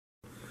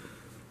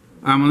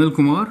I'm Anil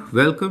Kumar.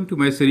 Welcome to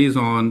my series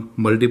on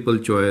multiple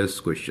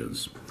choice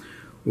questions.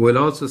 We'll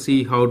also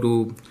see how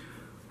to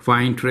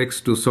find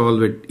tricks to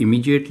solve it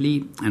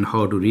immediately and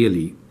how to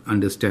really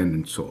understand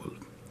and solve.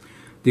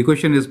 The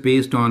question is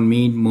based on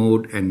mean,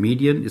 mode, and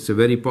median. It's a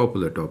very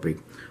popular topic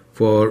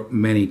for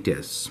many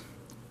tests.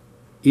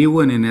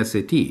 Even in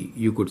SAT,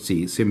 you could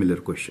see similar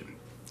question.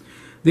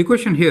 The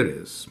question here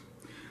is,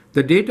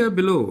 the data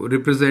below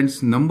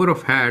represents number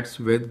of hats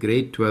with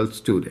grade 12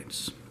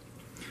 students.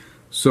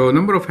 So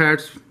number of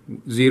hats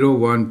 0,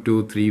 1,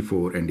 2, 3,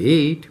 4 and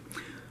 8.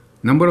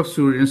 Number of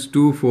students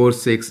 2, 4,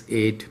 6,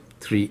 8,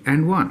 3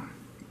 and 1.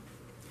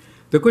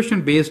 The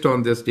question based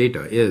on this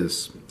data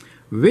is,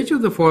 which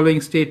of the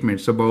following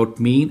statements about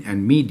mean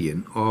and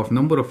median of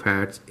number of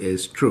hats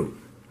is true?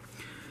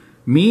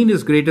 Mean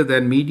is greater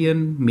than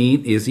median,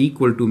 mean is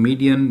equal to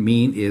median,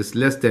 mean is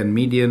less than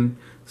median,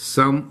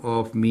 sum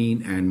of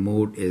mean and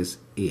mode is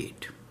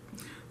 8.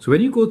 So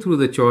when you go through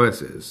the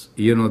choices,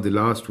 you know the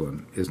last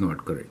one is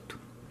not correct.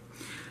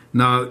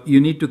 Now you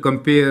need to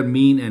compare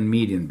mean and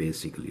median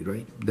basically,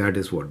 right? That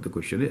is what the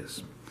question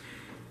is.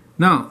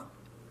 Now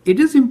it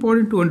is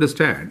important to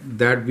understand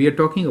that we are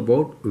talking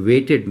about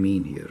weighted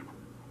mean here.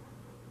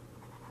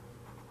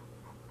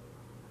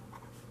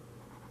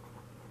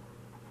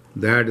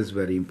 That is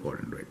very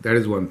important, right? That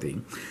is one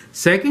thing.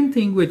 Second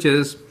thing, which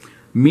is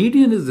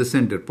median is the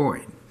center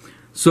point.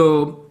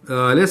 So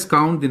let's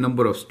count the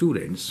number of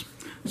students.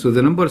 So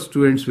the number of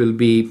students will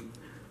be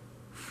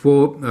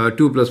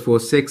 2 plus 4,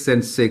 6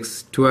 and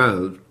 6,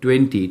 12,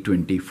 20,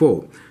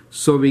 24.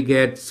 So we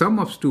get sum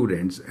of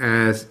students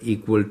as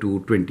equal to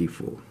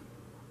 24.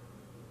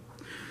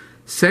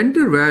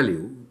 Center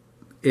value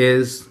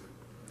is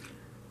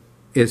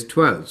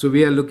 12. So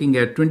we are looking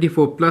at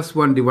 24 plus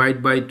 1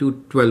 divided by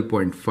 2,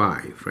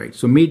 12.5, right?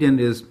 So median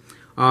is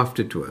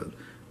after 12.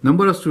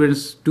 Number of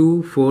students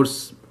 2, 4,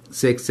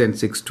 6 and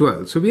 6,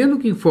 12. So we are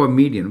looking for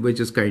median, which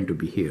is going to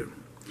be here.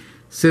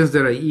 Since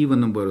there are even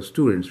number of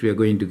students, we are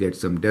going to get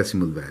some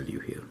decimal value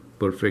here.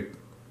 Perfect.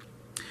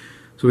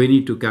 So we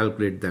need to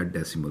calculate that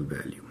decimal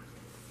value.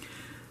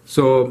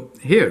 So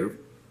here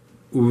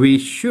we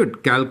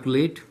should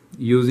calculate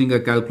using a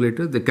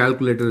calculator. The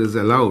calculator is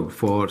allowed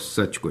for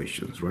such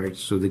questions, right?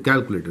 So the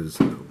calculator is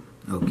allowed.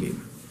 Okay.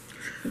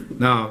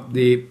 Now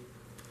the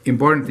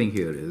important thing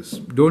here is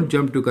don't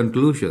jump to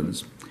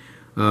conclusions.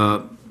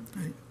 Try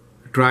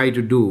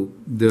to do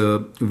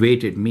the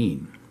weighted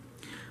mean.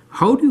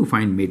 How do you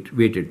find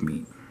weighted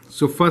mean?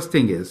 So first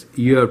thing is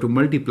you have to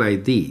multiply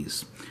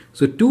these.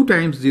 So 2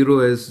 times 0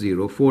 is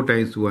 0, 4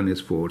 times 1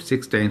 is 4,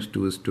 6 times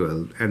 2 is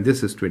 12, and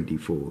this is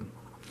 24.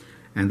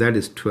 And that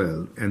is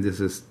 12, and this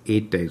is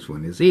 8 times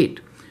 1 is 8.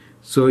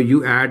 So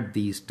you add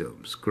these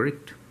terms,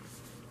 correct?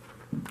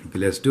 Okay,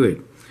 let's do it.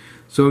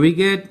 So we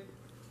get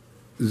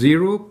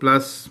 0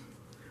 plus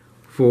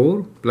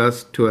 4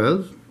 plus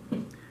 12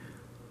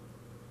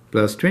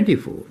 plus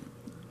 24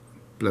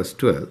 plus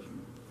 12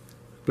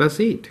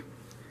 plus 8.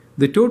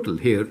 The total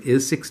here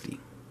is 60.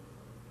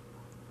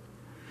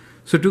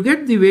 So to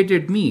get the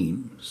weighted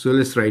mean, so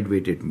let's write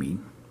weighted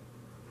mean.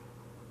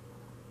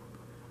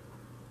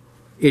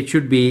 It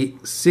should be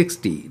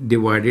 60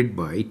 divided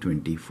by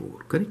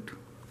 24, correct?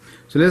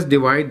 So let's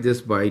divide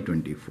this by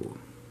 24.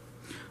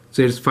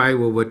 So it's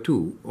 5 over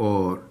 2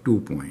 or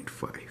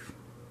 2.5.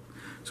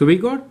 So we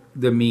got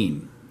the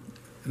mean.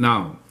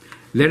 Now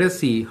let us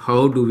see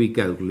how do we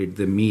calculate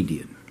the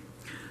median.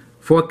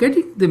 For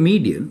getting the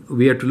median,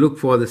 we have to look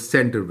for the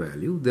center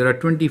value. There are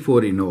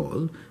 24 in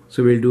all.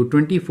 So we'll do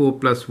 24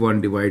 plus 1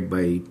 divided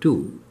by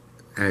 2,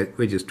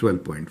 which is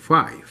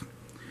 12.5.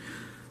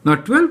 Now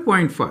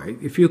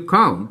 12.5, if you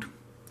count,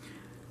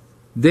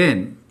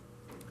 then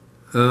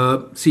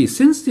see,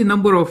 since the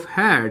number of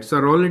hats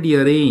are already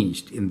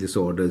arranged in this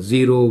order,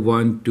 0,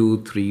 1,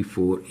 2, 3,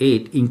 4,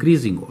 8,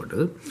 increasing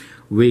order,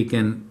 we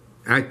can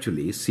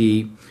actually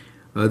see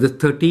the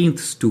 13th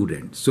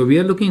student. So we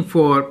are looking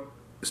for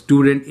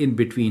student in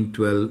between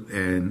 12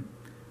 and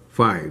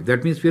 5.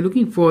 That means we are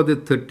looking for the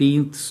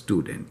 13th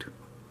student,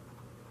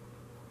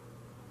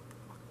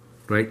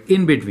 right,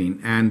 in between,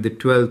 and the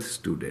 12th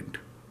student.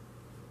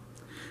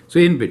 So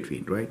in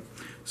between, right?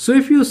 So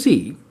if you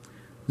see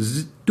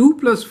 2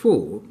 plus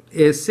 4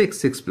 is 6,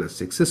 6 plus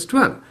 6 is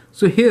 12.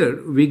 So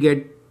here we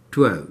get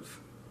 12.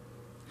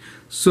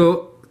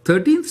 So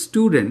 13th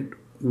student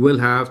will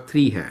have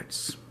 3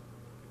 hats,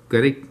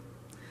 correct?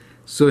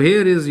 So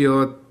here is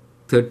your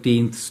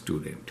 13th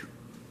student.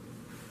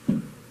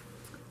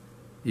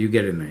 You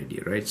get an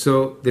idea, right?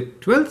 So the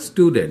 12th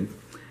student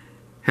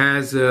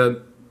has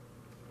 2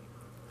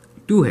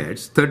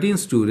 hats, 13th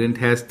student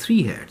has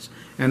 3 hats,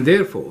 and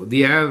therefore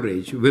the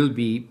average will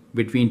be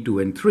between 2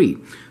 and 3.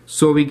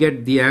 So we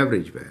get the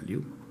average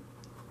value.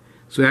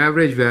 So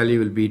average value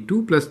will be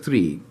 2 plus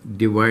 3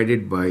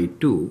 divided by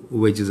 2,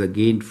 which is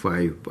again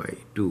 5 by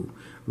 2,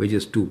 which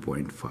is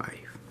 2.5.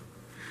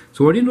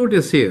 So what you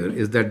notice here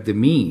is that the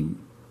mean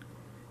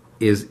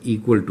is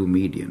equal to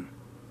median.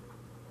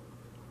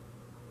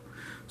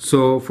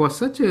 So for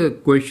such a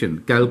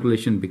question,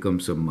 calculation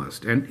becomes a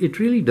must, and it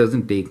really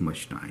doesn't take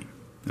much time.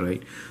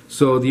 right?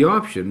 So the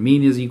option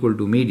mean is equal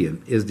to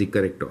median is the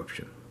correct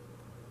option.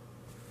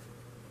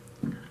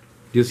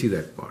 Do you see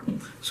that part?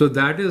 So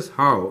that is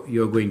how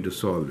you're going to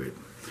solve it.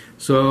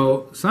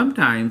 So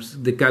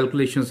sometimes the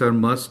calculations are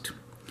must.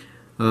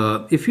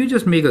 If you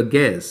just make a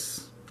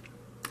guess,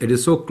 it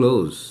is so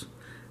close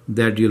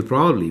that you'll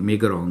probably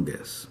make a wrong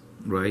guess,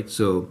 right?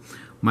 So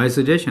my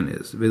suggestion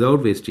is,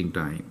 without wasting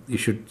time, you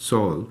should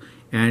solve,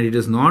 and it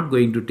is not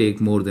going to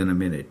take more than a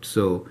minute.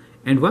 So,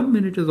 and 1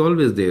 minute is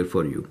always there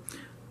for you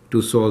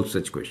to solve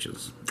such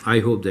questions. I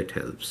hope that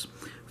helps.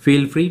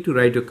 Feel free to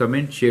write a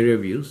comment, share your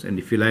views, and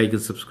if you like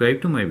and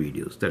subscribe to my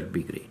videos, that would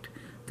be great.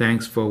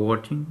 Thanks for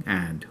watching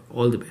and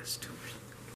all the best.